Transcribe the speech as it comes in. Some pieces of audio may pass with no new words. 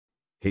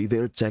Hey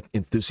there, tech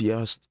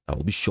enthusiast!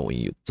 I'll be showing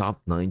you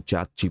top 9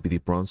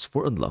 ChatGPT prompts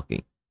for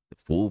unlocking the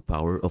full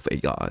power of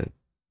AI.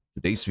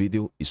 Today's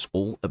video is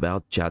all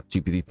about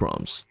ChatGPT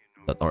prompts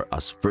that are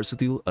as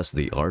versatile as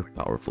they are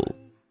powerful.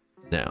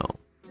 Now,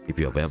 if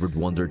you have ever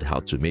wondered how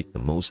to make the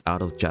most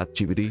out of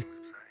ChatGPT,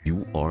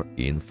 you are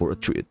in for a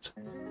treat.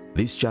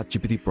 These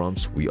ChatGPT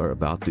prompts we are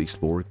about to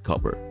explore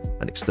cover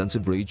an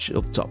extensive range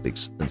of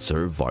topics and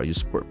serve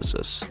various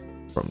purposes,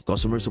 from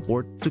customer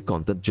support to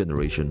content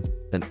generation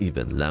and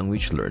even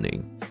language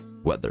learning.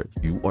 Whether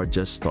you are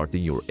just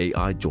starting your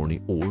AI journey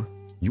or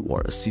you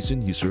are a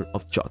seasoned user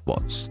of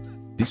chatbots,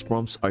 these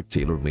prompts are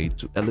tailor-made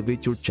to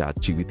elevate your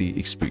ChatGPT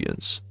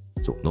experience.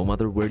 So no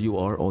matter where you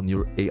are on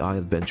your AI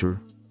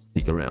adventure,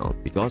 stick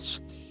around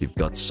because we've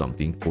got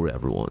something for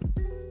everyone.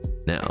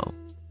 Now,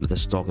 let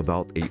us talk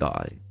about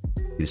AI.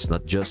 It is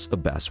not just a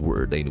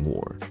buzzword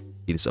anymore.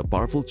 It is a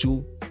powerful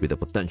tool with the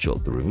potential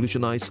to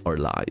revolutionize our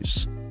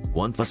lives.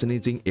 One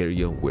fascinating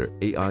area where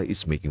AI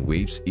is making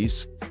waves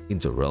is in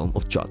the realm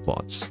of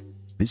chatbots.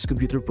 These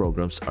computer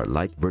programs are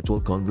like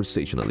virtual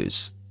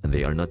conversationalists, and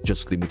they are not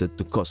just limited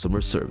to customer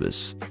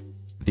service.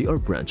 They are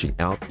branching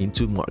out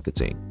into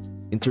marketing,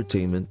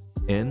 entertainment,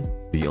 and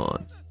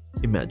beyond.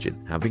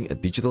 Imagine having a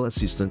digital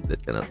assistant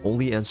that can not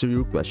only answer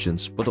your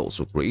questions but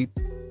also create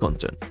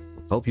content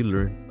to help you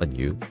learn a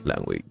new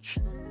language.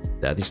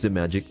 That is the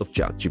magic of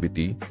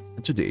ChatGPT,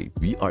 and today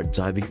we are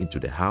diving into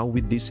the how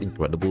with these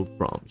incredible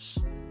prompts.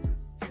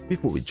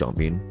 Before we jump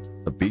in,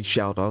 a big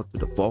shout out to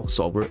the folks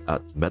over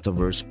at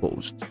Metaverse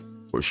Post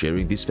for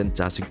sharing these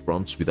fantastic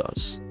prompts with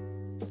us.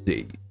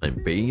 Today,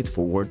 I'm paying it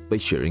forward by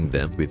sharing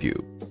them with you.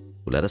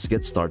 So let us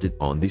get started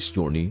on this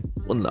journey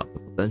to unlock the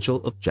potential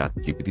of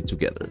ChatGPT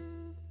together.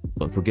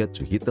 Don't forget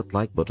to hit that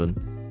like button,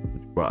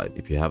 subscribe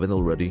if you haven't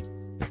already,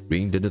 and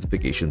ring the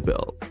notification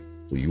bell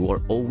so you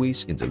are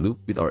always in the loop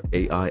with our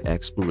AI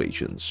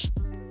explorations.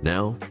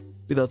 Now,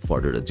 without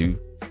further ado,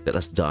 let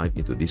us dive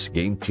into these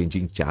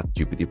game-changing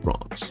ChatGPT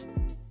prompts.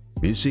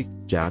 Music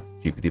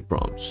ChatGPT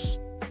prompts.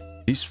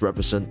 These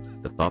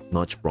represent the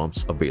top-notch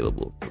prompts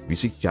available for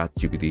Music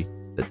ChatGPT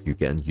that you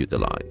can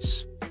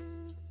utilize.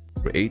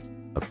 Create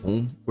a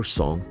poem or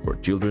song for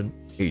children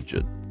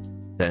aged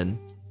 10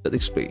 that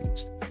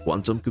explains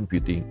quantum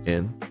computing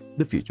and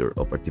the future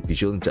of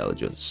artificial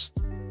intelligence.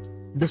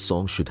 The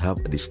song should have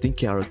a distinct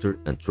character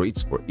and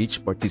traits for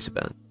each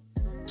participant,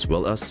 as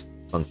well as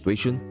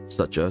punctuation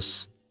such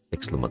as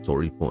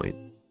exclamatory point,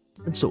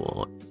 and so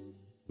on.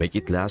 Make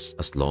it last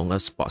as long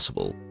as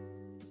possible.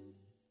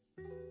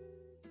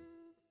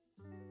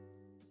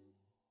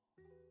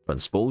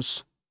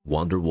 Transpose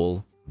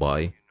Wonderwall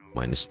by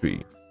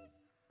 -3.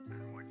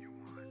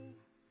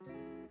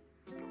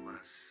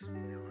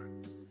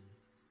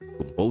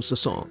 Compose a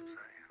song.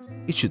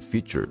 It should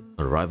feature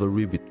a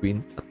rivalry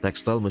between a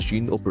textile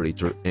machine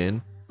operator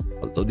and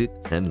a loaded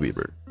hand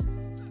weaver.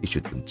 It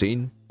should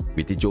contain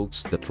witty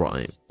jokes that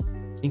rhyme,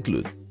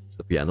 include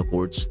the piano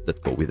chords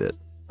that go with it.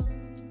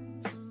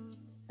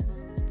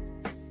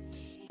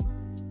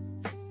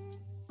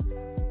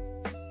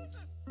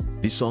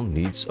 This song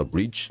needs a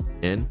bridge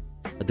and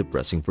a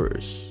depressing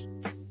verse.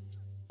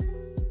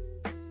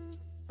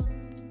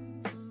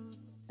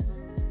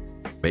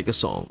 Make a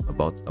song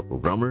about a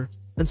programmer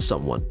and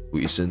someone who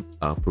isn't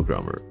a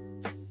programmer.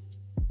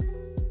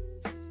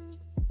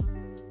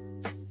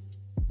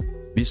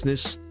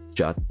 Business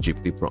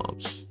ChatGPT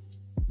prompts.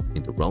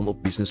 In the realm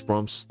of business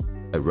prompts,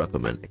 I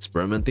recommend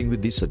experimenting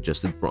with these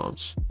suggested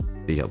prompts.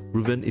 They have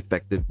proven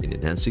effective in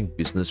enhancing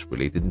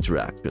business-related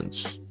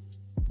interactions.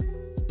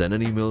 Send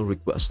an email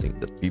requesting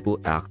that people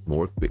act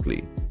more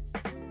quickly.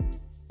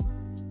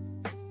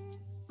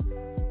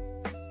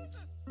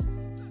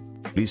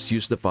 Please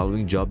use the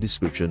following job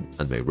description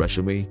and my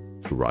resume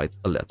to write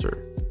a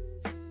letter.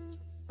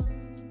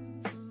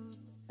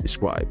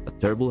 Describe a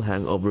terrible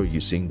hangover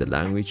using the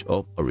language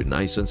of a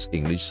Renaissance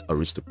English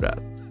aristocrat.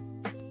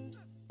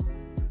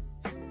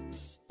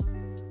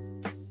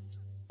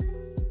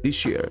 Please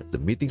share the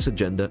meeting's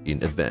agenda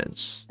in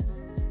advance.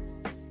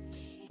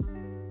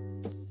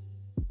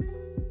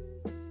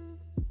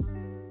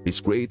 Please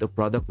create a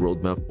product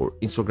roadmap for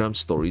Instagram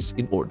stories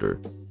in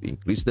order to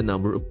increase the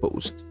number of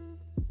posts.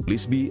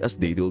 Please be as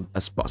detailed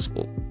as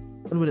possible,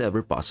 and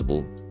whenever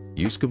possible,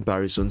 use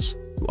comparisons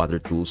to other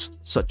tools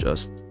such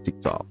as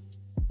TikTok.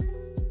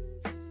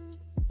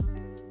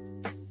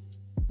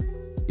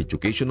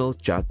 Educational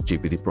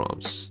ChatGPT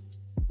prompts.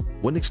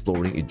 When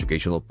exploring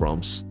educational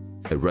prompts,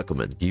 I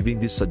recommend giving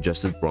these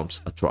suggested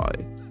prompts a try.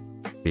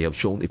 They have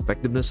shown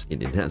effectiveness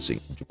in enhancing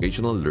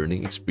educational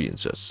learning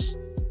experiences.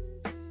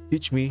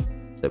 Teach me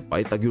the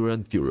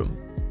Pythagorean theorem,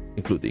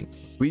 including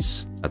a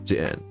quiz at the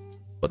end,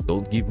 but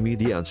don't give me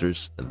the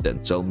answers and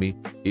then tell me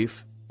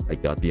if I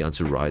got the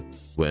answer right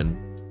when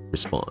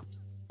respond.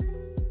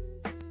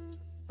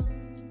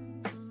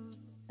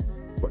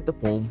 Write a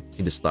poem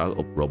in the style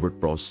of Robert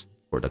Frost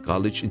for the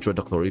college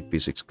introductory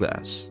physics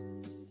class.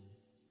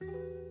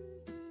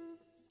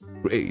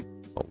 Create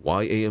a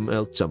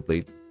YAML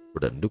template for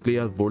the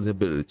nuclear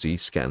vulnerability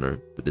scanner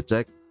to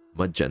detect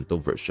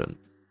Magento version.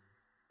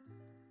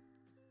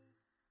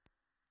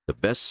 The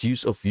best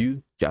use of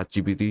you,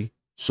 ChatGPT,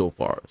 so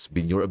far has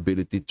been your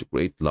ability to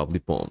create lovely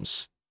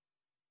poems.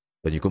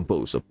 When you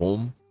compose a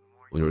poem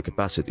on your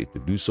capacity to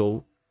do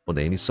so on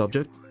any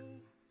subject,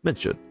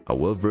 mention how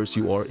well versed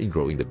you are in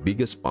growing the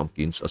biggest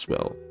pumpkins as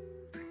well.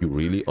 You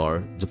really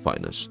are the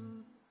finest.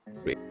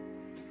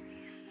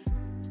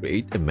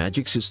 Create a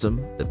magic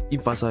system that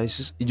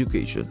emphasizes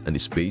education and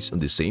is based on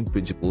the same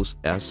principles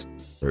as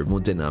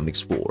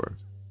thermodynamics 4.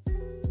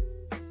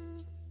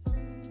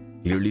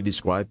 Clearly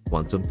describe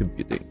quantum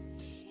computing.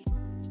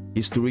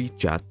 History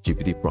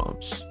ChatGPT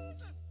prompts.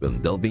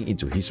 When delving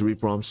into history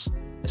prompts,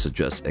 I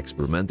suggest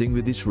experimenting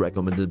with these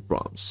recommended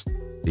prompts.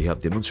 They have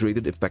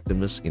demonstrated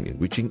effectiveness in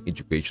enriching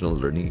educational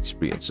learning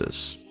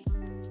experiences.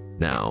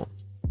 Now,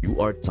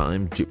 you are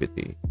Time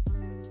GPT,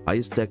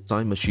 highest tech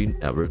time machine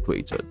ever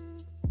created.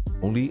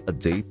 Only a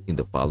date in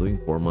the following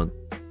format: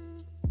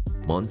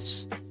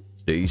 months,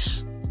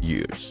 days,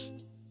 years,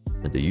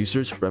 and the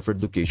user's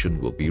preferred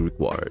location will be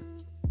required.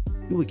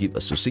 You will give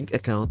a succinct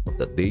account of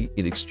that day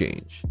in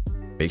exchange.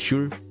 Make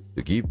sure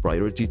to give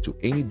priority to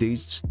any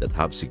dates that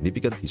have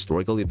significant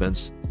historical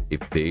events if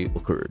they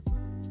occurred.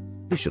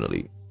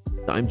 Additionally,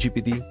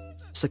 TimeGPT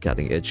is a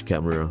cutting-edge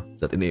camera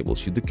that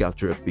enables you to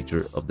capture a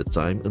picture of the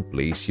time and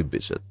place you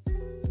visit.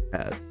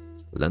 Add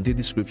a lengthy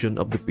description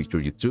of the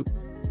picture you took,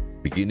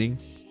 beginning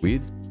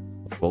with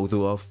a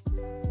photo of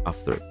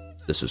after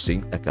the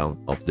succinct account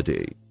of the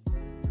day.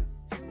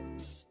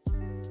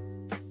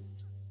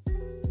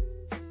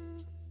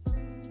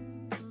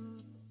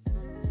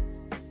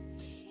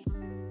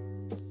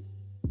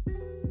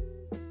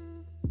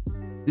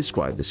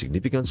 Describe the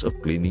significance of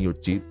cleaning your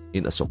teeth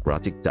in a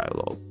Socratic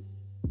dialogue.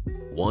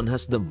 One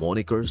has the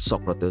moniker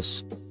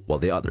Socrates, while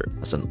the other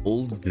has an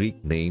old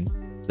Greek name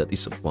that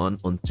is a pun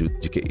on tooth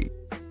decay.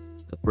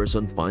 The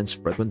person finds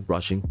frequent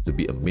brushing to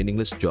be a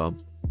meaningless job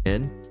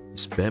and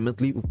is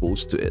vehemently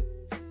opposed to it.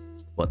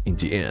 But in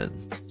the end,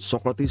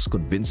 Socrates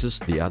convinces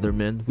the other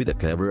man with a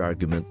clever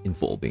argument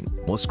involving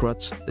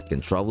muskrats that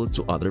can travel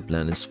to other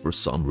planets for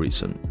some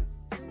reason.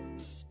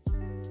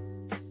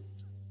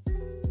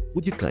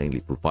 Would you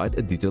kindly provide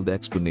a detailed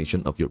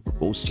explanation of your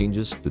proposed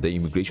changes to the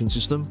immigration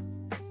system,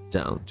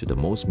 down to the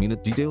most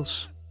minute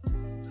details?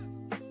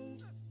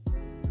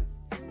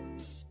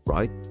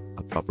 Write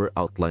a paper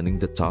outlining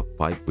the top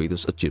 5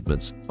 greatest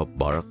achievements of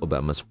Barack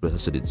Obama's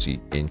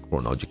presidency in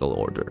chronological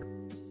order.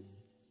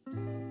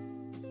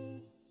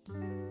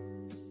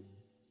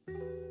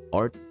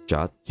 Art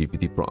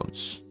ChatGPT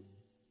prompts.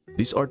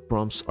 These art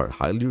prompts are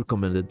highly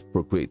recommended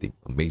for creating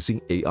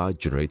amazing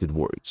AI-generated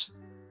works.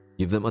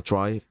 Give them a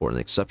try for an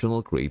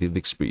exceptional creative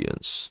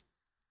experience.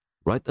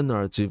 Write a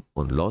narrative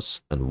on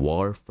loss and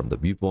war from the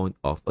viewpoint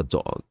of a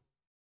dog.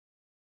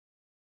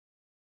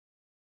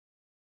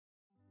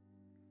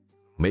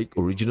 Make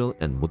original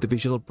and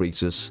motivational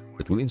phrases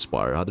that will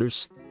inspire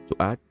others to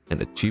act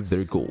and achieve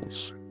their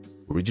goals.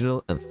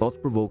 Original and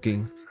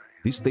thought-provoking,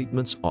 these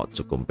statements ought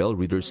to compel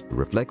readers to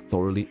reflect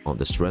thoroughly on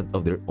the strength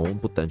of their own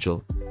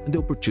potential and the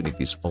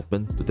opportunities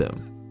open to them.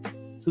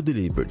 To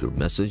deliver your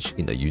message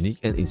in a unique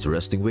and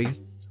interesting way,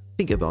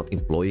 think about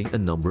employing a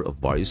number of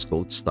various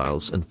code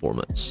styles and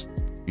formats.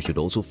 You should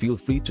also feel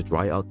free to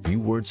try out new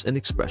words and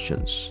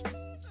expressions.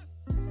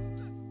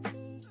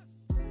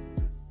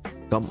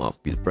 Come up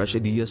with fresh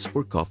ideas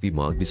for coffee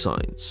mug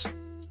designs.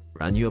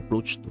 Brand new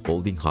approach to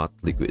holding hot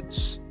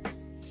liquids.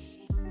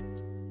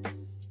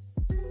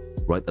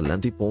 Write a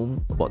lengthy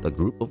poem about a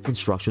group of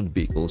construction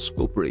vehicles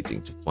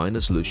cooperating to find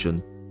a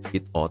solution.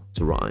 It ought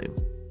to rhyme.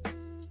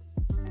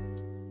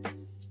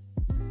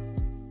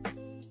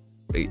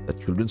 Create a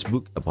children's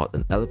book about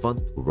an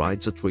elephant who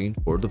rides a train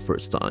for the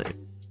first time.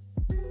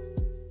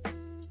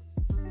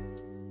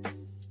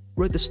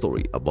 Write a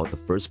story about the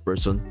first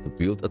person to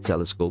build a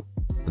telescope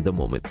and the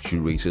moment she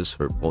raises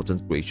her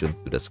potent creation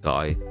to the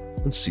sky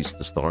and sees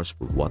the stars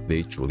for what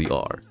they truly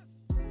are.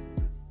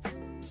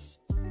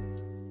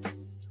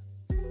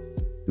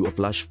 Do a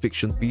flash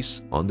fiction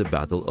piece on the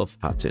Battle of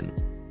Hattin.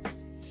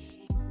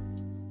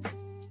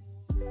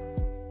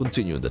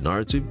 Continue the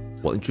narrative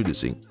while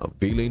introducing a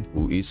villain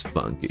who is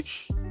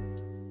vanquish.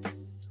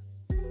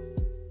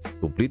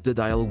 Complete the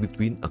dialogue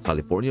between a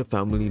California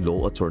family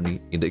law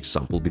attorney in the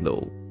example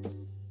below.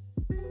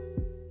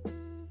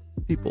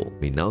 People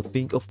may now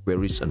think of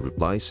queries and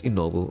replies in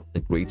novel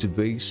and creative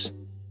ways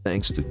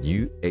thanks to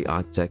new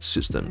AI text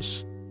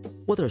systems.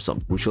 What are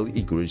some crucial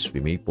inquiries we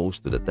may pose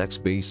to the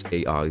text-based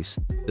AIs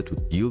that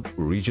would yield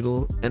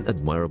original and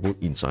admirable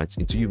insights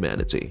into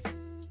humanity?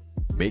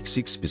 Make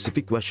 6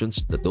 specific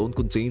questions that don't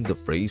contain the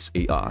phrase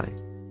AI.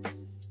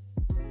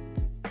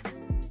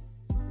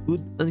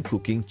 Food and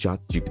cooking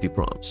ChatGPT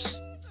prompts.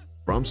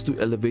 Prompts to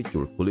elevate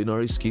your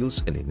culinary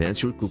skills and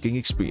enhance your cooking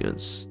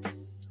experience.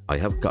 I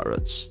have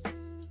carrots,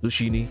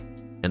 zucchini,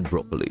 and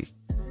broccoli.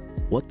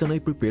 What can I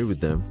prepare with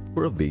them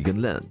for a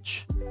vegan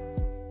lunch?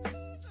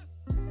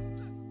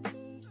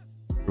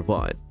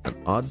 Provide an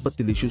odd but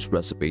delicious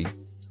recipe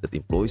that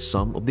employs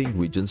some of the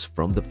ingredients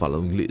from the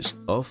following list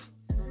of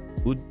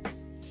food,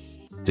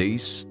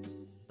 days,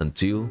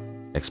 until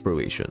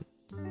expiration.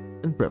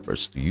 and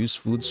prefers to use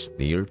foods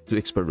near to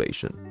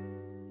expiration.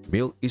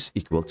 Milk is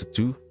equal to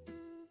 2,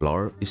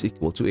 flour is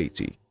equal to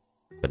 80,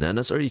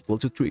 bananas are equal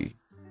to 3,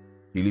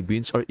 chili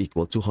beans are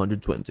equal to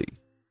 120,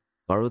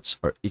 carrots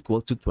are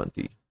equal to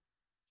 20,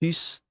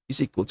 cheese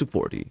is equal to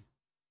 40,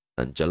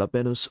 and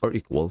jalapenos are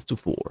equal to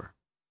 4.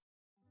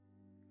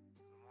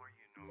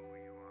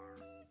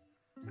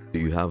 Do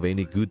you have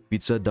any good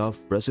pizza dough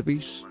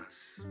recipes?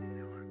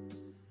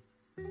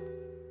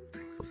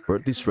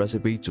 Convert this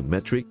recipe to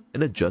metric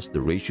and adjust the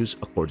ratios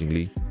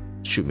accordingly,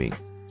 assuming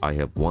I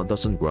have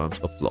 1000 grams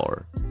of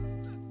flour.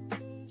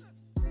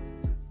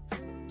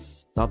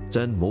 Top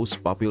 10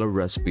 most popular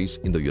recipes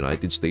in the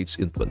United States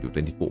in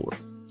 2024.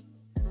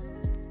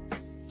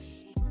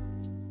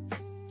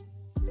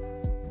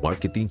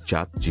 Marketing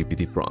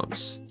ChatGPT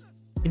Prompts.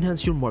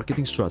 Enhance your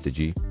marketing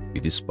strategy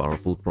with these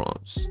powerful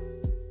prompts.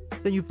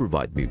 Can you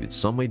provide me with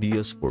some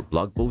ideas for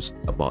blog posts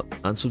about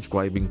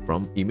unsubscribing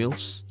from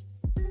emails?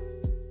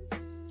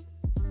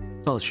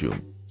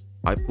 Calcium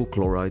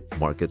hypochlorite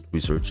market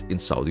research in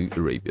Saudi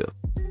Arabia.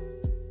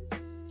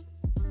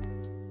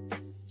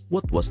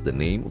 What was the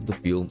name of the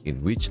film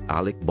in which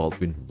Alec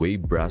Baldwin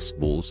waved brass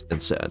bowls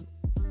and said,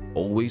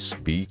 "Always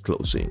be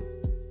closing"?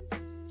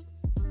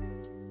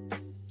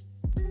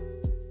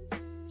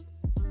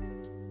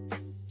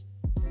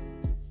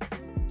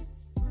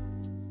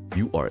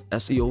 You are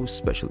SEO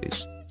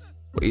specialist.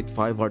 Create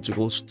 5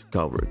 articles to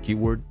cover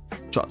keyword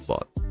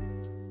chatbot.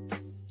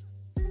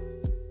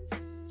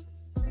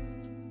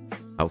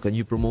 How can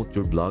you promote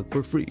your blog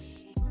for free?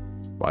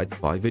 Write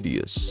 5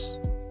 ideas.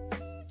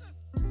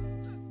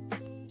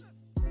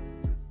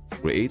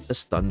 Create a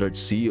standard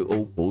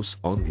CEO post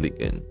on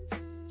LinkedIn.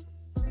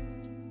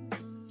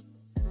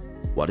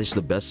 What is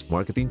the best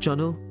marketing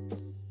channel?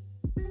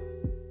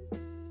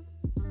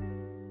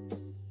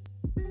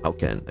 How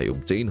can I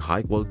obtain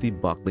high-quality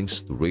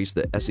backlinks to raise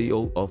the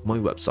SEO of my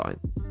website?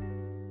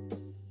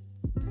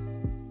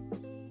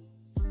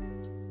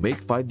 Make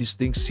 5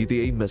 distinct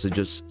CTA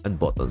messages and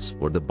buttons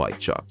for the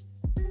bike shop.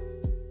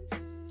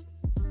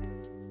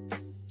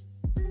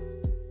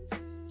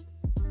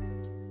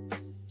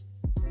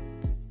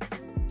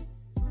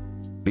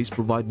 Please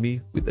provide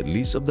me with a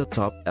list of the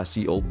top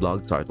SEO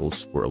blog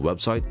titles for a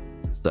website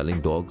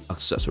selling dog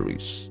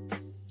accessories.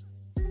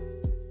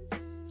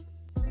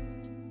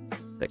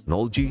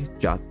 Technology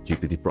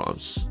ChatGPT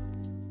Prompts.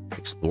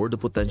 Explore the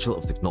potential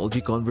of technology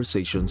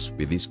conversations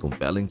with these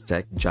compelling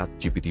tech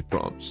ChatGPT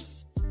prompts.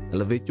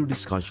 Elevate your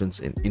discussions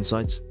and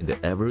insights in the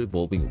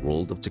ever-evolving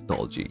world of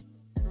technology.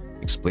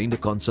 Explain the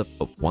concept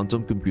of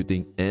quantum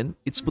computing and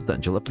its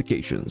potential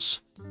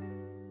applications.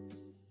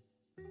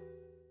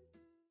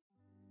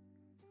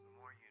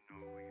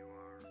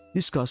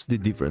 Discuss the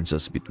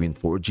differences between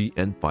 4G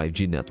and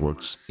 5G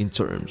networks in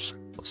terms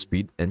of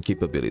speed and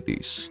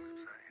capabilities.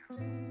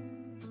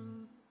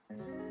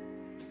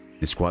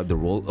 Describe the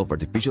role of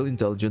artificial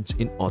intelligence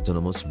in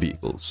autonomous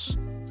vehicles.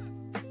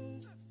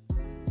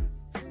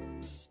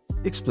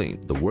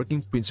 Explain the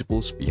working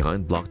principles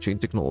behind blockchain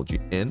technology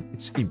and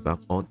its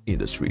impact on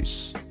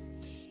industries.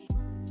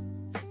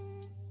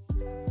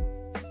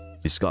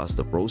 Discuss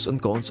the pros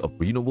and cons of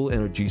renewable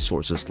energy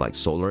sources like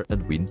solar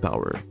and wind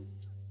power.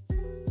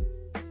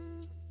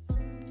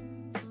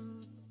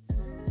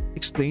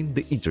 Explain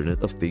the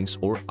Internet of Things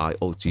or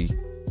IoT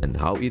and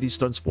how it is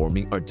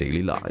transforming our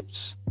daily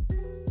lives.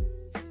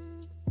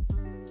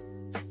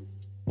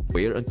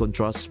 Compare and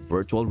contrast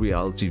virtual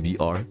reality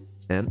VR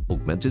and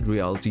augmented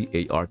reality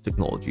AR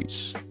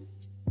technologies.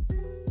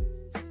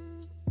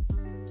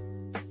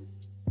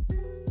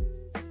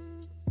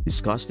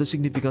 Discuss the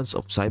significance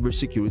of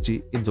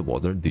cybersecurity in the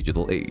modern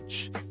digital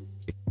age.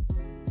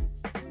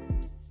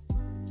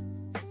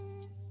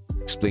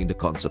 Explain the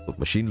concept of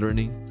machine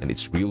learning and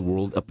its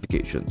real-world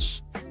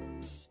applications.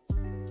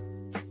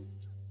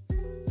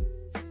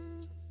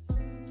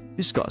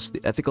 Discuss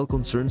the ethical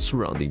concerns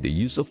surrounding the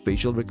use of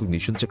facial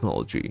recognition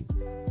technology.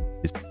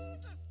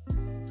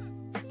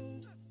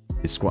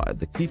 Describe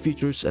the key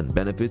features and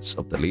benefits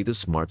of the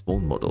latest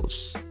smartphone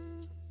models.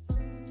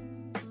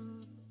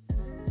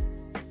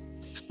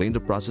 Explain the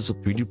process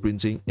of 3D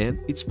printing and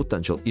its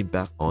potential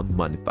impact on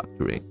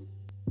manufacturing.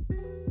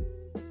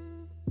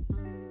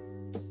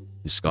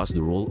 Discuss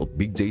the role of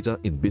big data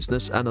in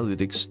business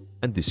analytics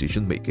and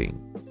decision-making.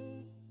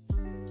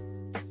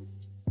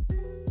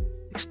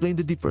 Explain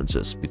the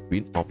differences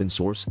between open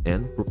source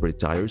and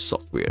proprietary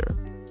software.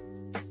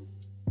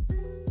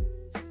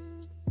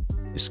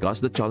 Discuss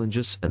the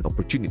challenges and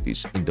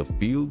opportunities in the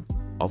field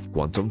of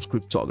quantum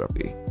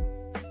cryptography.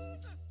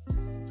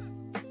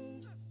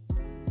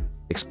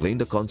 Explain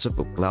the concept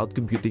of cloud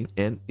computing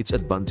and its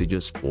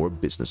advantages for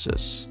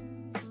businesses.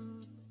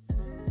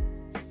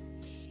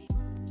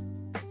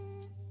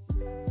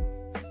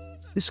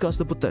 Discuss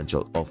the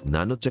potential of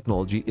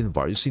nanotechnology in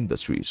various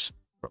industries,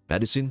 from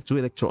medicine to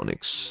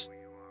electronics.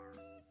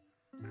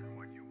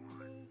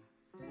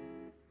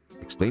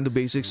 Explain the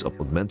basics of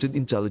augmented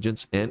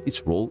intelligence and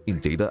its role in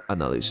data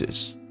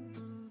analysis.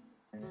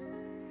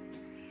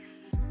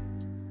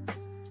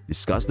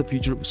 Discuss the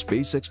future of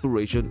space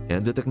exploration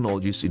and the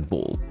technologies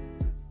involved.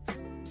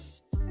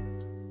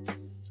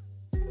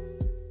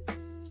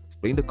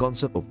 explain the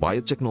concept of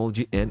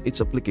biotechnology and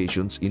its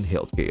applications in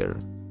healthcare.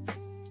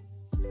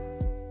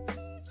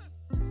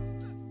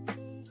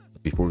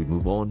 Before we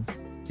move on,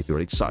 if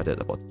you're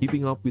excited about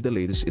keeping up with the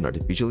latest in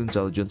artificial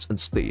intelligence and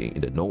staying in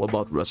the know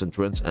about recent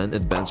trends and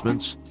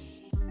advancements,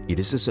 it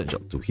is essential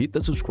to hit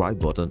the subscribe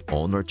button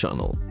on our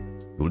channel.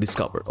 You'll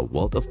discover a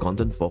wealth of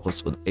content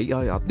focused on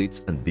AI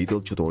updates and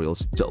detailed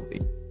tutorials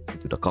delving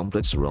into the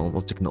complex realm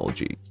of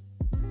technology,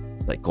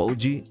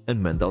 psychology, and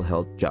mental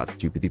health.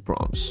 ChatGPT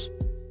Prompts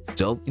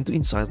delve into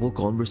insightful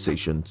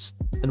conversations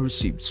and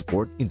receive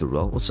support in the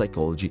realm of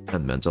psychology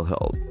and mental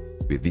health.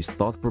 With these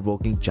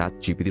thought-provoking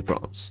ChatGPT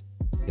Prompts,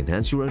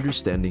 enhance your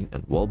understanding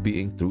and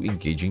well-being through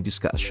engaging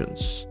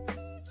discussions.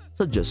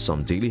 Suggest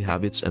some daily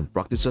habits and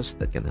practices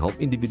that can help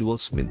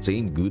individuals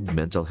maintain good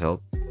mental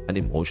health and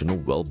emotional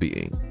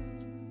well-being.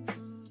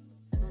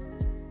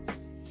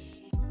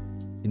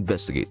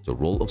 Investigate the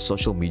role of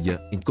social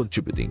media in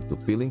contributing to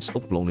feelings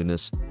of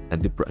loneliness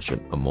and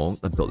depression among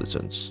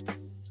adolescents.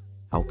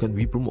 How can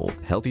we promote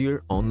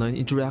healthier online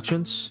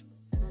interactions?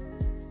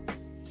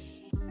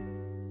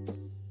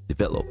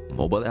 Develop a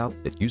mobile app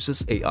that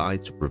uses AI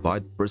to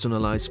provide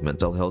personalized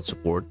mental health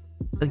support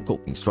and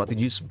coping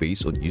strategies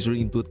based on user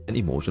input and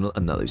emotional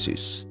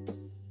analysis.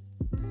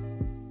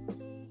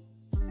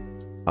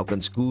 How can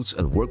schools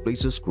and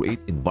workplaces create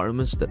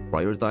environments that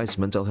prioritize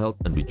mental health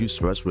and reduce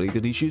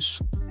stress-related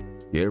issues?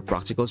 Share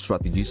practical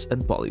strategies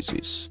and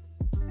policies.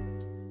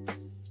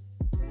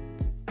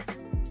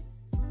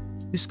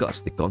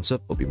 Discuss the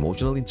concept of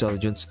emotional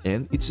intelligence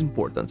and its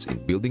importance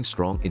in building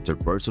strong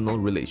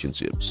interpersonal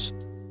relationships.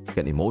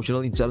 Can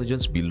emotional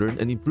intelligence be learned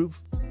and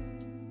improved?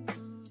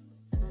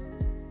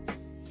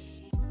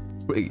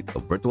 Create a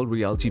virtual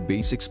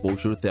reality-based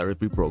exposure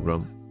therapy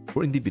program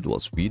for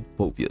individuals with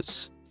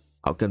phobias.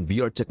 How can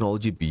VR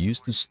technology be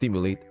used to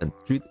stimulate and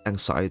treat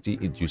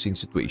anxiety-inducing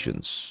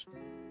situations?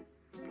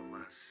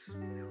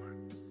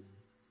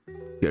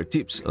 Share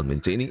tips on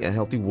maintaining a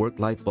healthy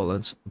work-life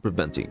balance and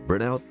preventing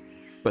burnout,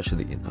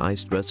 especially in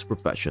high-stress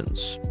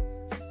professions.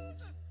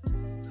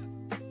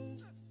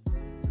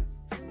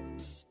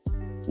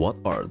 What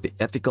are the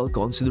ethical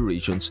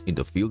considerations in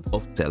the field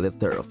of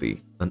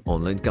teletherapy and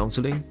online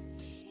counseling?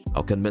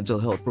 How can mental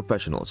health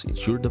professionals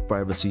ensure the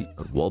privacy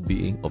and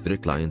well-being of their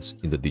clients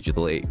in the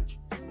digital age?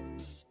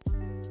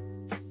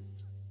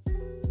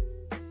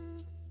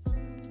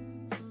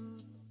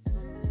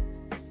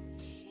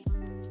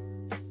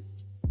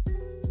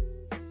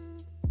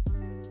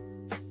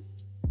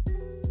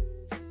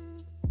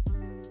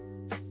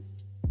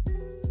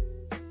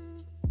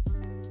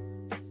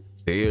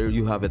 There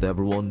you have it,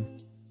 everyone.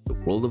 The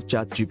world of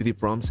ChatGPT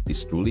prompts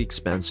is truly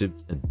expansive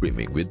and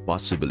brimming with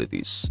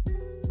possibilities.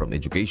 From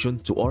education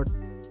to art,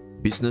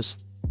 business,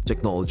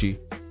 technology,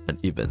 and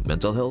even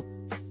mental health,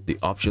 the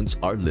options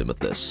are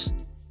limitless.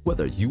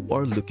 Whether you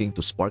are looking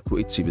to spark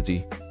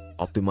creativity,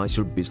 optimize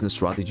your business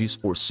strategies,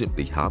 or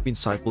simply have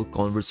insightful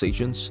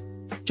conversations,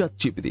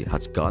 ChatGPT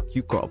has got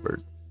you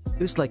covered.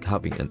 It's like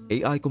having an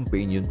AI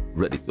companion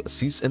ready to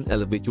assist and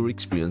elevate your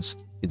experience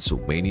in so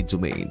many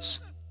domains.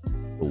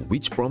 So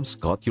which prompts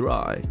caught your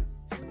eye?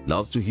 I'd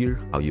love to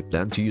hear how you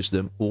plan to use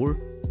them, or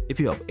if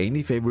you have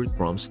any favorite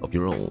prompts of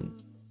your own.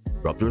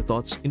 Drop your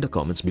thoughts in the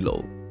comments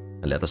below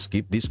and let us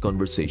keep this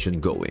conversation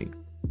going.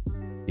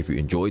 If you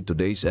enjoyed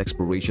today's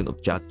exploration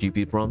of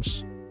ChatGPT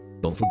prompts,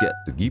 don't forget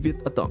to give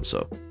it a thumbs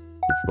up,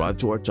 subscribe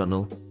to our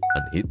channel,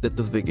 and hit the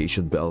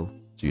notification bell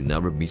so you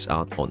never miss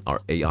out on our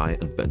AI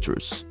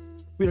adventures.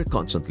 We are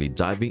constantly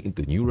diving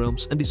into new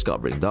realms and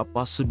discovering the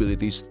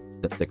possibilities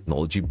that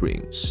technology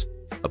brings.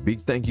 A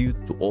big thank you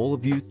to all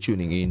of you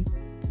tuning in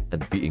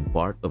and being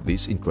part of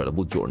this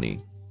incredible journey.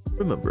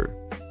 Remember,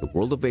 the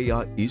world of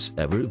AI is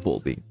ever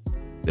evolving.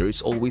 There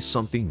is always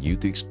something new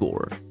to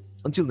explore.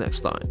 Until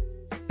next time,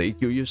 stay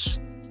curious,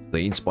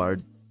 stay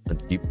inspired,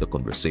 and keep the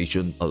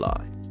conversation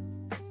alive.